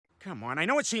Come on, I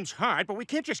know it seems hard, but we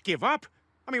can't just give up.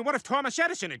 I mean, what if Thomas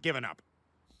Edison had given up?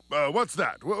 What's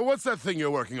that? What's that thing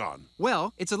you're working on?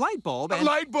 Well, it's a light bulb and... A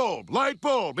light bulb! Light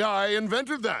bulb! I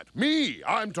invented that. Me!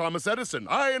 I'm Thomas Edison.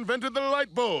 I invented the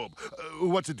light bulb.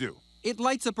 What's it do? It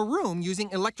lights up a room using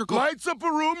electrical... Lights up a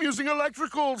room using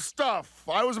electrical stuff.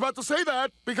 I was about to say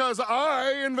that because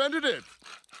I invented it.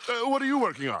 What are you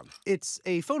working on? It's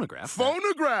a phonograph.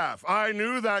 Phonograph! I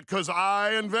knew that because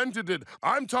I invented it.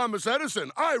 I'm Thomas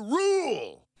Edison. I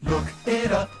rule! Look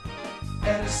it up.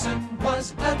 Edison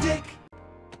was a dick.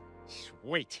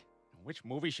 Sweet. Which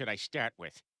movie should I start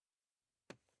with?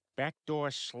 Backdoor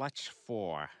Sluts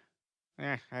 4.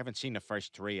 I haven't seen the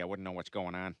first 3. I wouldn't know what's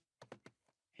going on.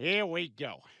 Here we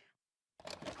go.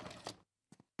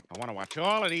 I want to watch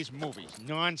all of these movies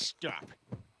non-stop.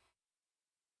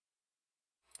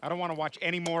 I don't want to watch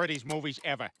any more of these movies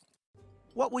ever.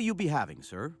 What will you be having,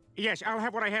 sir? Yes, I'll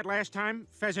have what I had last time.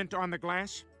 Pheasant on the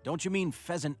glass. Don't you mean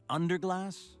pheasant under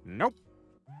glass? Nope.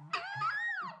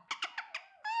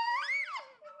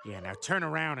 Yeah, now turn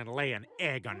around and lay an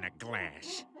egg on the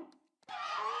glass.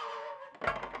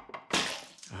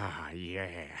 Ah,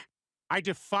 yeah. I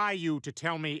defy you to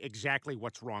tell me exactly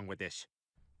what's wrong with this.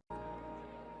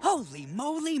 Holy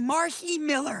moly, Marcy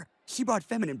Miller! She bought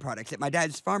feminine products at my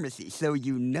dad's pharmacy, so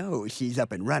you know she's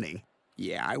up and running.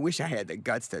 Yeah, I wish I had the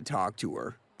guts to talk to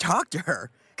her. Talk to her?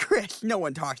 Chris, no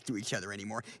one talks to each other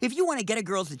anymore. If you want to get a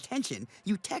girl's attention,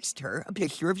 you text her a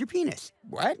picture of your penis.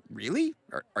 What? Really?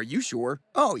 Are you sure?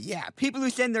 Oh, yeah. People who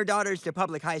send their daughters to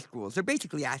public high schools are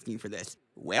basically asking for this.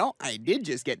 Well, I did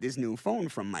just get this new phone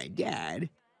from my dad.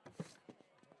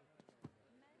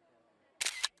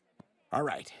 All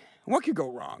right. What could go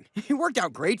wrong? It worked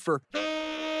out great for...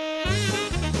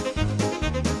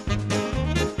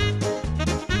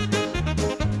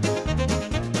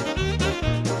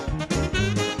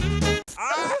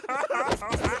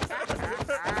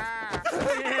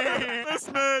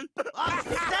 Listening!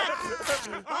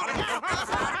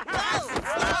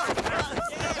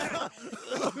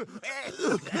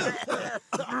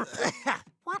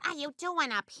 What are you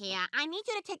doing up here? I need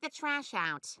you to take the trash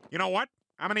out. You know what?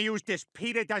 I'm gonna use this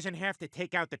Peter doesn't have to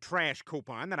take out the trash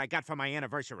coupon that I got for my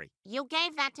anniversary. You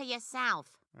gave that to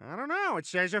yourself. I don't know. It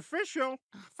says official.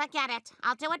 Forget it.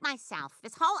 I'll do it myself.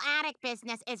 This whole attic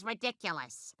business is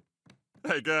ridiculous.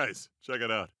 Hey, guys, check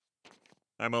it out.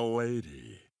 I'm a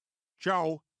lady.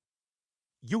 Joe,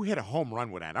 you hit a home run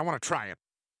with that. I want to try it.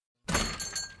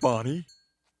 Bonnie,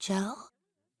 Joe?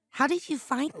 How did you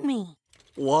find me?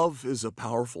 love is a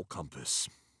powerful compass.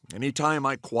 Anytime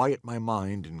I quiet my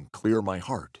mind and clear my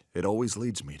heart, it always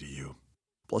leads me to you.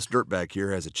 Plus, Dirtbag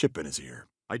here has a chip in his ear.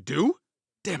 I do?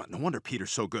 Damn it, no wonder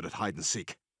Peter's so good at hide and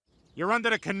seek. You're under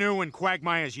the canoe in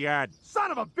Quagmire's yard.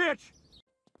 Son of a bitch!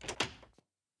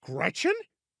 Gretchen?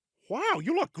 Wow,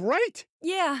 you look great.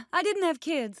 Yeah, I didn't have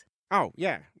kids. Oh,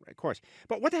 yeah, of course.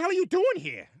 But what the hell are you doing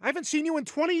here? I haven't seen you in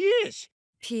 20 years.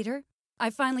 Peter, I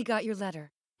finally got your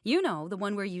letter. You know, the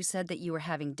one where you said that you were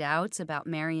having doubts about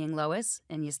marrying Lois,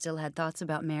 and you still had thoughts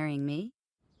about marrying me?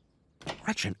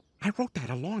 Gretchen, I wrote that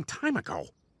a long time ago.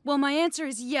 Well, my answer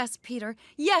is yes, Peter.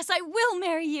 Yes, I will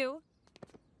marry you.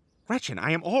 Gretchen,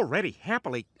 I am already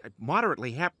happily,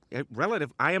 moderately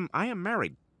relative. I am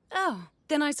married. Oh,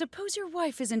 then I suppose your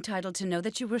wife is entitled to know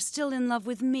that you were still in love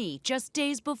with me just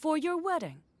days before your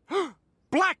wedding.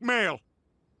 Blackmail!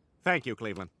 Thank you,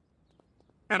 Cleveland.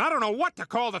 And I don't know what to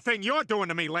call the thing you're doing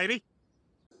to me, lady.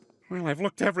 Well, I've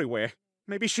looked everywhere.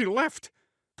 Maybe she left.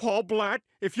 Paul Blatt,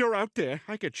 if you're out there,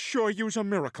 I could sure use a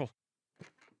miracle.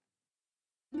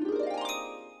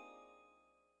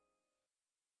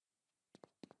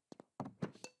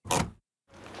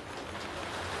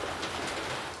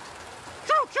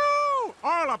 Choo-choo!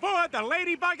 All aboard the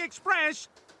Ladybug Express!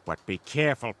 But be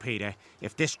careful, Peter.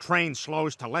 If this train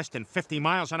slows to less than 50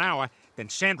 miles an hour, then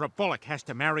Sandra Bullock has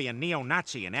to marry a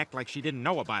neo-Nazi and act like she didn't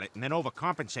know about it and then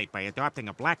overcompensate by adopting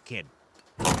a black kid.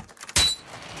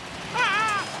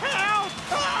 Ah! Help!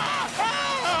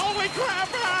 Ah! Holy crap!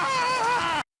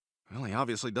 Ah! Well, he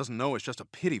obviously doesn't know it's just a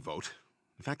pity vote.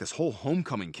 In fact, this whole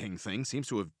homecoming king thing seems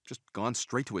to have just gone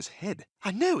straight to his head.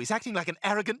 I know, he's acting like an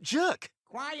arrogant jerk.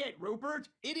 Quiet, Rupert.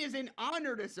 It is an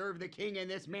honor to serve the king in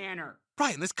this manner.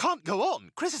 Brian, this can't go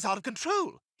on. Chris is out of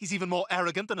control. He's even more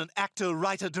arrogant than an actor,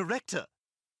 writer, director.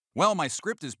 Well, my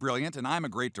script is brilliant and I'm a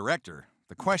great director.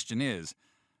 The question is,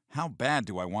 how bad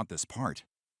do I want this part?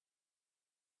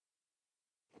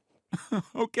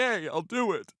 Okay, I'll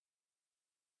do it.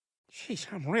 Jeez,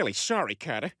 I'm really sorry,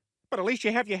 Carter. But at least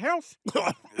you have your health.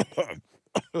 Oh.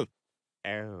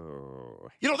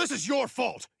 You know, this is your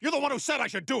fault. You're the one who said I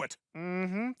should do it.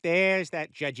 Mm-hmm. There's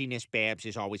that judginess Babs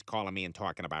is always calling me and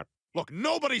talking about. Look,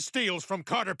 nobody steals from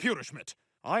Carter Pewterschmidt.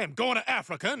 I am going to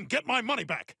Africa and get my money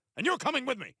back. And you're coming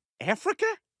with me. Africa?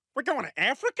 We're going to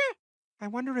Africa? I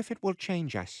wonder if it will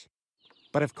change us.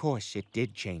 But of course, it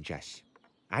did change us.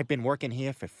 I've been working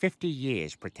here for 50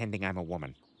 years pretending I'm a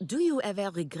woman. Do you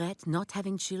ever regret not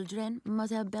having children,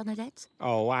 Mother Bernadette?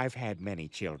 Oh, I've had many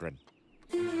children.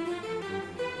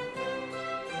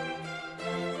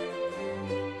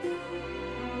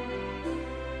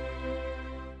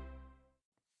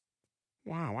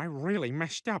 Wow, I really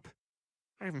messed up.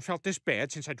 I haven't felt this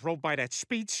bad since I drove by that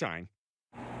speed sign.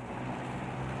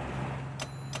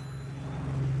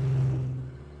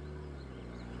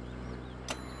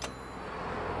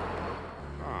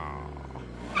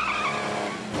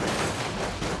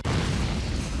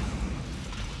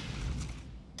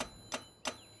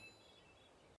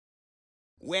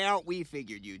 Well, we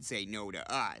figured you'd say no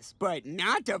to us, but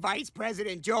not to Vice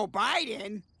President Joe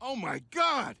Biden. Oh, my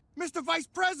God! Mr. Vice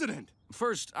President!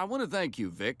 First, I want to thank you,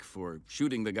 Vic, for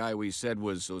shooting the guy we said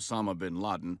was Osama bin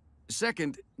Laden.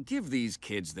 Second, give these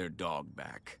kids their dog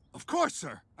back. Of course,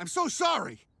 sir. I'm so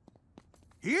sorry.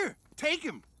 Here, take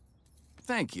him.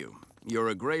 Thank you. You're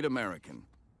a great American.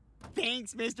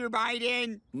 Thanks, Mr.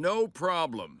 Biden. No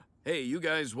problem. Hey, you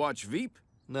guys watch Veep?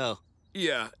 No.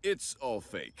 Yeah, it's all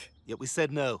fake. Yet we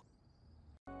said no.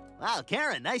 Wow,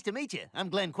 Karen, nice to meet you. I'm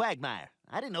Glenn Quagmire.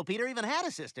 I didn't know Peter even had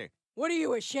a sister. What are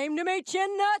you, ashamed of me,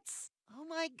 Chin Nuts? Oh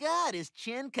my God, his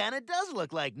chin kind of does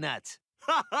look like nuts.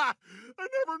 Ha ha! I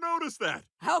never noticed that.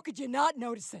 How could you not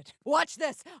notice it? Watch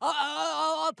this.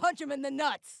 I'll punch him in the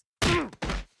nuts.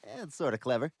 That's sort of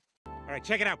clever. All right,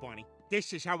 check it out, Bonnie.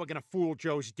 This is how we're gonna fool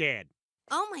Joe's dad.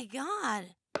 Oh my God.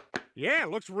 Yeah,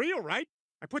 looks real, right?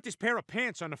 I put this pair of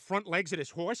pants on the front legs of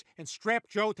this horse and strapped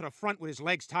Joe to the front with his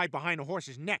legs tied behind the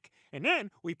horse's neck. And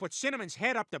then we put Cinnamon's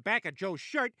head up the back of Joe's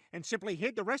shirt and simply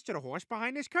hid the rest of the horse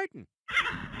behind this curtain.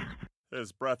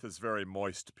 His breath is very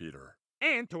moist, Peter.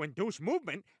 And to induce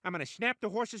movement, I'm gonna snap the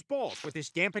horse's balls with this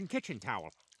dampened kitchen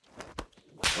towel.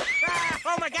 Ah,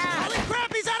 oh my God! Holy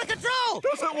crap, he's out of control!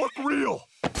 Doesn't look real!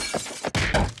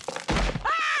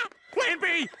 Ah! Plan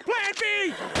B! Plan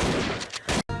B!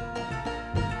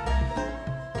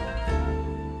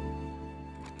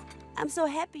 I'm so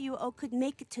happy you all could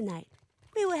make it tonight.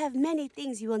 We will have many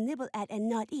things you will nibble at and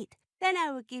not eat. Then I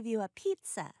will give you a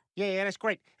pizza. Yeah, that's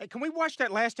great. Hey, can we watch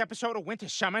that last episode of Winter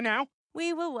Summer now?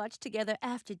 We will watch together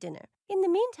after dinner. In the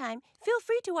meantime, feel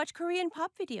free to watch Korean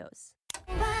pop videos.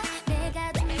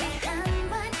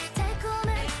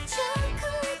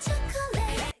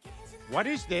 What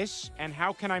is this, and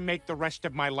how can I make the rest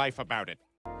of my life about it?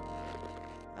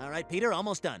 All right, Peter,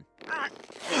 almost done.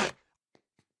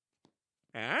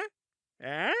 Huh?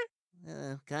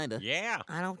 Kinda. Yeah.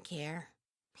 I don't care.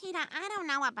 Peter, I don't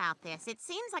know about this. It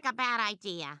seems like a bad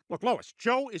idea. Look, Lois,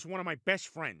 Joe is one of my best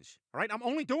friends, all right? I'm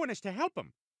only doing this to help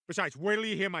him. Besides, wait till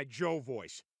you hear my Joe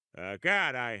voice.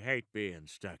 God, I hate being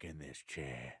stuck in this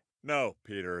chair. No,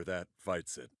 Peter, that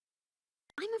fights it.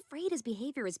 I'm afraid his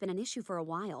behavior has been an issue for a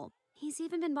while. He's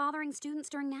even been bothering students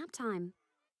during nap time.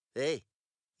 Hey,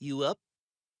 you up?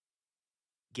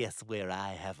 Guess where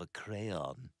I have a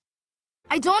crayon.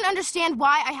 I don't understand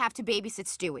why I have to babysit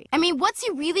Stewie. I mean, what's he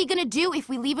really gonna do if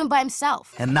we leave him by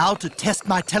himself? And now to test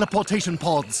my teleportation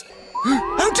pods.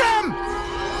 Oh, damn!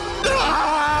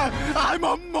 I'm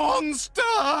a monster!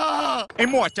 Hey,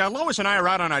 Mort, Lois and I are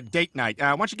out on a date night.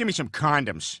 Why don't you give me some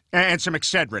condoms and some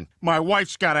Excedrin? My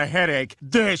wife's got a headache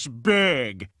this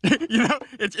big. You know,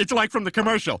 it's like from the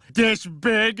commercial. This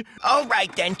big. All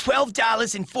right, then.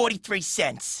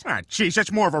 $12.43. Ah, geez,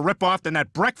 that's more of a ripoff than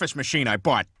that breakfast machine I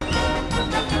bought.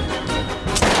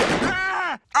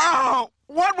 Ah! Oh!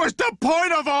 What was the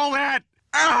point of all that?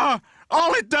 Ah!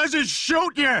 All it does is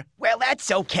shoot you! Well,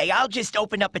 that's okay. I'll just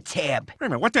open up a tab. Wait a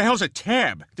minute, what the hell's a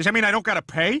tab? Does that mean I don't gotta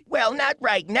pay? Well, not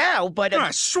right now, but... Ah,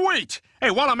 sweet!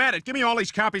 Hey, while I'm at it, give me all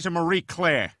these copies of Marie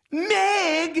Claire.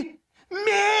 Meg!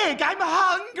 Meg, I'm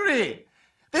hungry!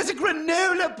 There's a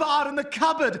granola bar in the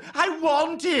cupboard. I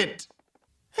want it!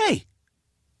 Hey,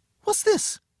 what's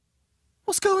this?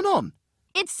 What's going on?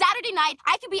 It's Saturday night.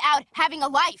 I could be out having a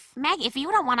life. Meg, if you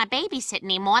don't want to babysit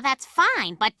anymore, that's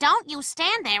fine. But don't you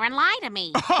stand there and lie to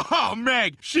me. Oh,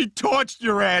 Meg, she torched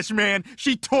your ass, man.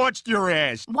 She torched your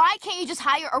ass. Why can't you just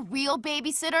hire a real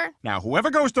babysitter? Now,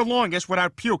 whoever goes the longest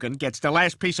without puking gets the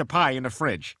last piece of pie in the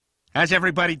fridge. How's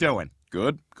everybody doing?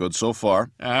 Good. Good so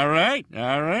far. All right,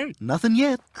 all right. Nothing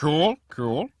yet. Cool,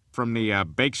 cool. From the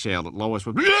bake sale that Lois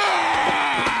was...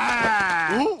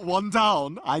 Ooh, one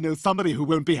down. I know somebody who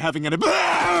won't be having any...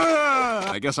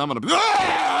 I guess I'm gonna...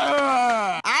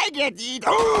 I get to eat...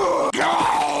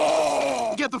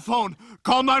 Get the phone.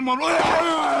 Call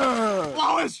 911.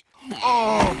 Lois! Who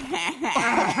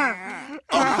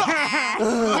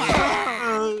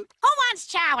wants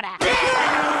chowder?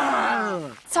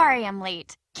 Sorry I'm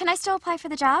late. Can I still apply for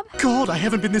the job? God, I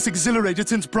haven't been this exhilarated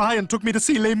since Brian took me to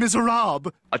see Les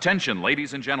Miserables. Attention,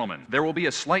 ladies and gentlemen. There will be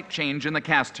a slight change in the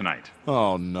cast tonight.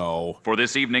 Oh, no. For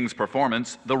this evening's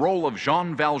performance, the role of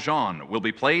Jean Valjean will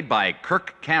be played by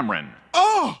Kirk Cameron.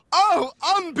 Oh,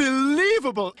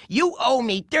 unbelievable! You owe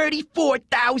me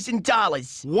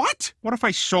 $34,000. What? What if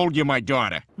I sold you my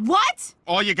daughter? What?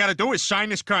 All you gotta do is sign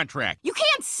this contract. You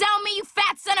can't sell me, you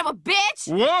fat son of a bitch!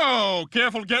 Whoa!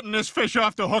 Careful getting this fish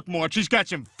off the hook, Mort. She's got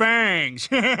some fangs.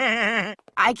 I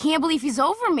can't believe he's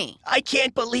over me. I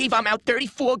can't believe I'm out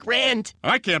 34 grand.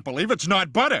 I can't believe it's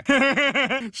not butter.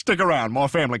 Stick around. More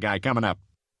Family Guy coming up.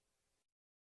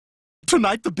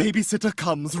 Tonight the babysitter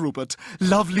comes, Rupert.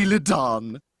 Lovely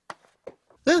Lidan.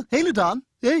 Oh, hey, Lidan.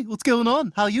 Hey, what's going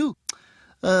on? How are you?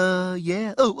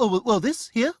 Yeah. Well, this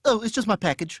here? Oh, it's just my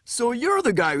package. So you're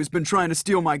the guy who's been trying to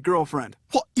steal my girlfriend.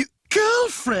 What? You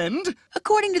girlfriend?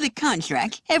 According to the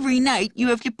contract, every night you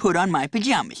have to put on my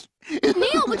pajamas.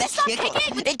 Neil, would you stop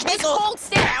kicking? Just hold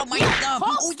still. Ow, my thumb.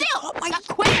 Hold still. Oh, my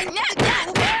Quit.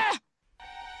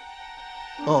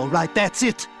 All right, that's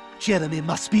it. Jeremy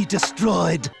must be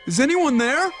destroyed. Is anyone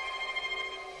there?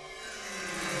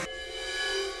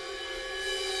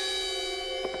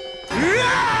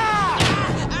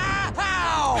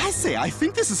 I say, I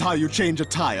think this is how you change a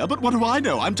tire, but what do I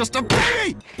know? I'm just a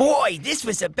baby! Boy, this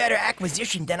was a better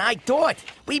acquisition than I thought.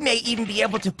 We may even be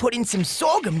able to put in some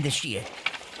sorghum this year.